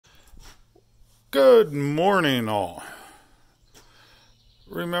Good morning, all.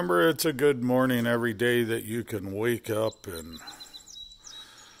 Remember, it's a good morning every day that you can wake up and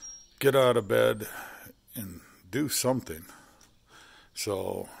get out of bed and do something.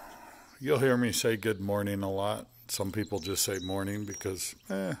 So, you'll hear me say good morning a lot. Some people just say morning because,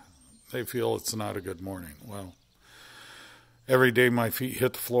 they feel it's not a good morning. Well, every day my feet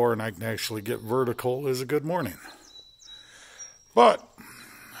hit the floor and I can actually get vertical is a good morning. But,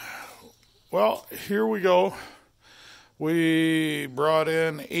 well, here we go. We brought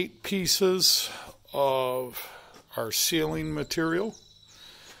in 8 pieces of our ceiling material.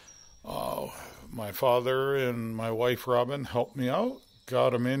 My father and my wife Robin helped me out,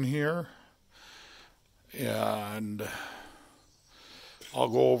 got them in here, and I'll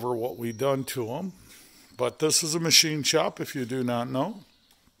go over what we done to them. But this is a machine shop, if you do not know.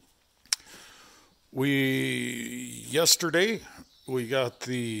 Yesterday, we got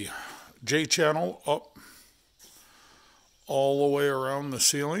the J-channel up all the way around the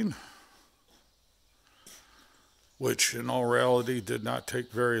ceiling, which in all reality did not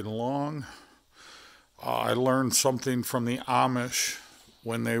take very long. I learned something from the Amish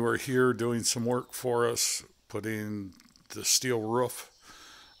when they were here doing some work for us, putting the steel roof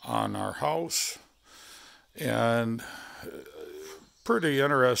on our house, and pretty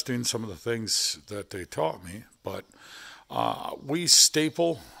interesting some of the things that they taught me. But we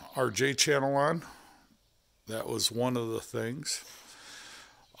staple our J-channel on. That was one of the things.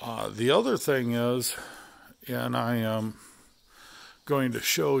 The other thing is, and I am going to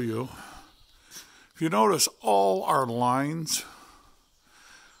show you, if you notice all our lines,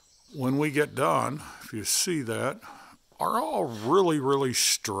 when we get done, if you see that, are all really, really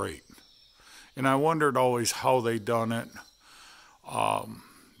straight. And I wondered always how they done it,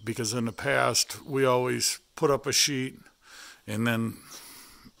 because in the past, we always put up a sheet and then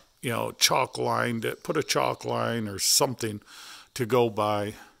chalk lined it, put a chalk line or something to go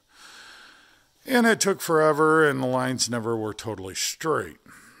by. And it took forever, and the lines never were totally straight.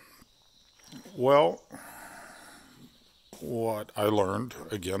 Well, what I learned,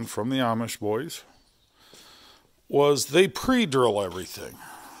 again, from the Amish boys, was they pre-drill everything.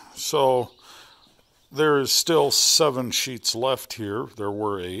 So there is still 7 sheets left here. There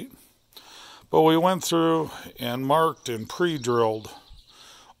were 8. But we went through and marked and pre-drilled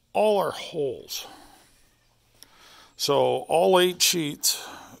all our holes. So all 8 sheets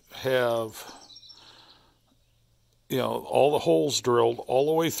have, all the holes drilled all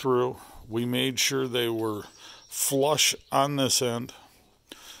the way through. We made sure they were flush on this end,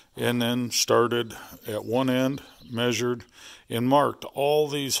 and then started at one end, measured, and marked all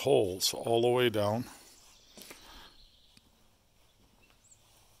these holes all the way down,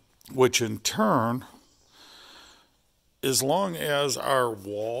 which in turn, as long as our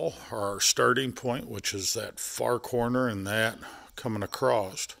wall, or our starting point, which is that far corner and that coming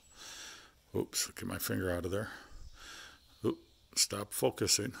across, oops, get my finger out of there, stop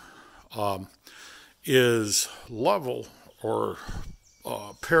focusing, is level or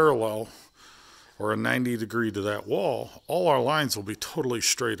parallel or a 90 degree to that wall, all our lines will be totally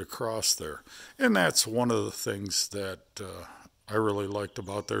straight across there. And that's one of the things that I really liked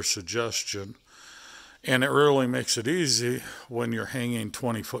about their suggestion. And it really makes it easy when you're hanging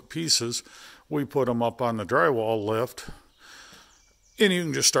 20-foot pieces. We put them up on the drywall lift, and you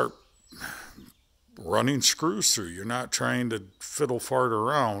can just start running screws through. You're not trying to fiddle fart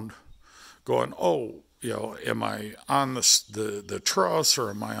around going, am I on the truss,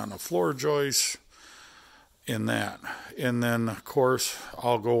 or am I on a floor joist in that? And then, of course,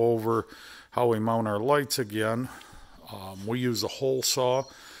 I'll go over how we mount our lights again. We use a hole saw,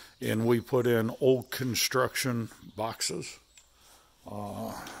 and we put in old construction boxes.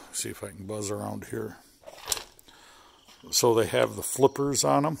 See if I can buzz around here. So they have the flippers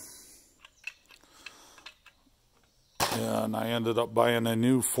on them. And I ended up buying a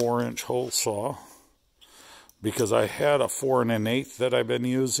new 4-inch hole saw because I had a 4 1/8 that I've been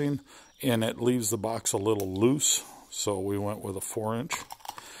using, and it leaves the box a little loose. So we went with a 4-inch.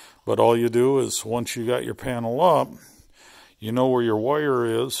 But all you do is, once you got your panel up, you know where your wire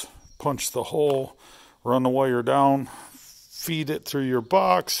is, punch the hole, run the wire down, feed it through your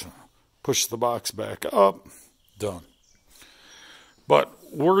box, push the box back up, done. But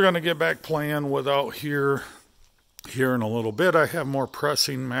we're going to get back playing without here in a little bit. I have more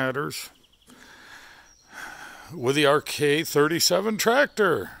pressing matters with the RK37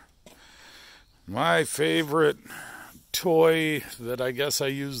 tractor. My favorite toy that I guess I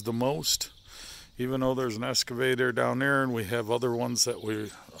use the most, even though there's an excavator down there and we have other ones that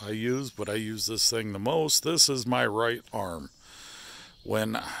I use, but I use this thing the most. This is my right arm.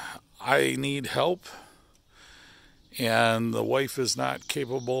 When I need help, and the wife is not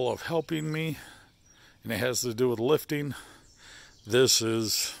capable of helping me, and it has to do with lifting, this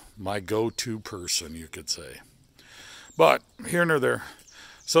is my go-to person, you could say. But here nor there.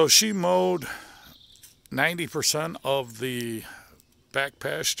 So she mowed 90% of the back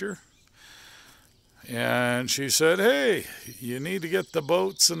pasture, and she said, hey, you need to get the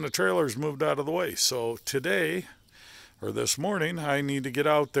boats and the trailers moved out of the way. So today, or this morning, I need to get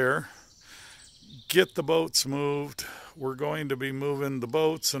out there, get the boats moved. We're going to be moving the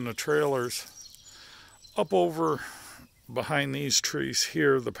boats and the trailers up over behind these trees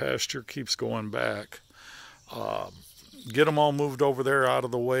here. The pasture keeps going back. Get them all moved over there out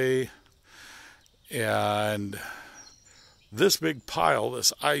of the way. And this big pile,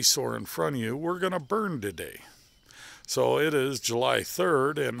 this eyesore in front of you, we're going to burn today. So it is July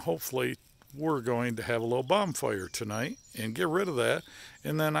 3rd, and hopefully we're going to have a little bonfire tonight and get rid of that.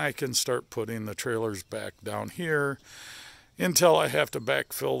 And then I can start putting the trailers back down here until I have to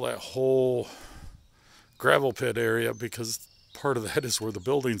backfill that whole gravel pit area, because part of that is where the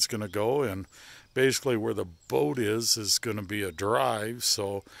building's going to go, and basically where the boat is going to be a drive.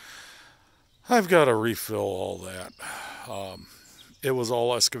 So I've got to refill all that. It was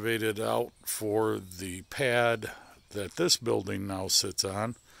all excavated out for the pad that this building now sits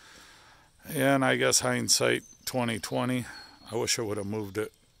on. And I guess hindsight 2020, I wish I would have moved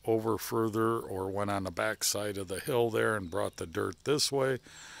it over further or went on the back side of the hill there and brought the dirt this way,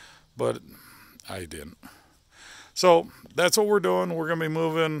 but I didn't. So that's what we're doing. We're going to be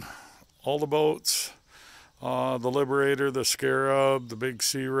moving all the boats, the Liberator, the Scarab, the big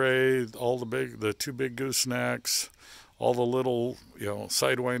Sea Ray, the two big goosenecks, all the little,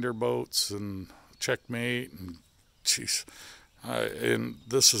 Sidewinder boats and Checkmate, and geez, and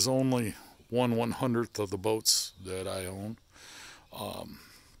this is only 1/100th of the boats that I own.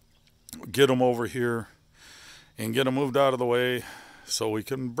 Get them over here and get them moved out of the way so we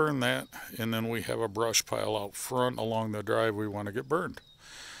can burn that, and then we have a brush pile out front along the drive we want to get burned.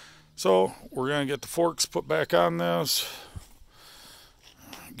 So we're going to get the forks put back on this,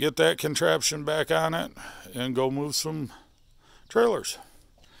 get that contraption back on it, and go move some trailers.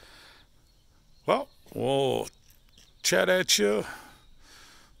 Well, we'll chat at you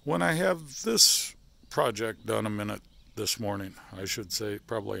when I have this project done this morning. I should say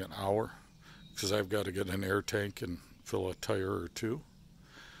probably an hour, because I've got to get an air tank and fill a tire or two.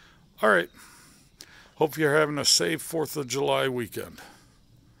 All right. Hope you're having a safe 4th of July weekend.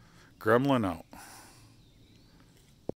 Gremlin out.